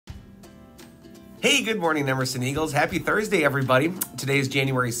Hey, good morning, Emerson Eagles. Happy Thursday, everybody. Today is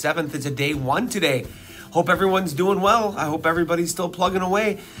January 7th. It's a day one today. Hope everyone's doing well. I hope everybody's still plugging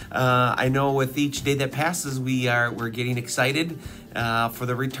away. I know with each day that passes, we're getting excited for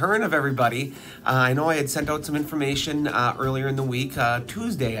the return of everybody. I know I had sent out some information earlier in the week,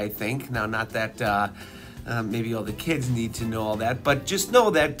 Tuesday, I think. Now, not that maybe all the kids need to know all that, but just know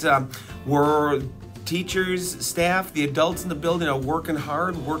that we're teachers, staff, the adults in the building are working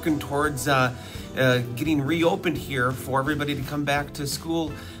hard, working towards getting reopened here for everybody to come back to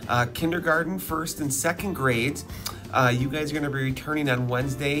school. Kindergarten, first and second grades. You guys are going to be returning on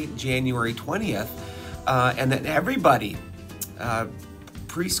Wednesday, January 20th. And then everybody,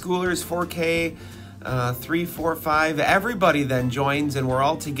 preschoolers, 4K, 3, 4, 5, everybody then joins, and we're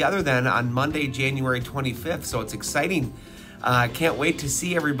all together then on Monday, January 25th. So it's exciting. Can't wait to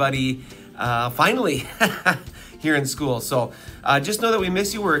see everybody finally here in school. So just know that we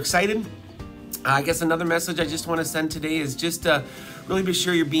miss you. We're excited. I guess another message I just want to send today is just really be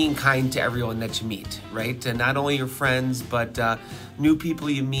sure you're being kind to everyone that you meet, right? And not only your friends, but new people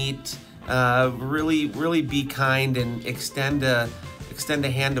you meet. Really be kind and extend a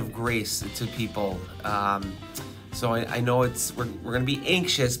hand of grace to people. So I know we're going to be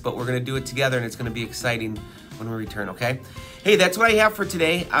anxious, but we're going to do it together, and it's going to be exciting when we return, okay? Hey, that's what I have for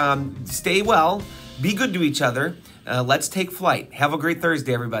today. Stay well. Be good to each other. Let's take flight. Have a great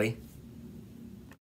Thursday, everybody.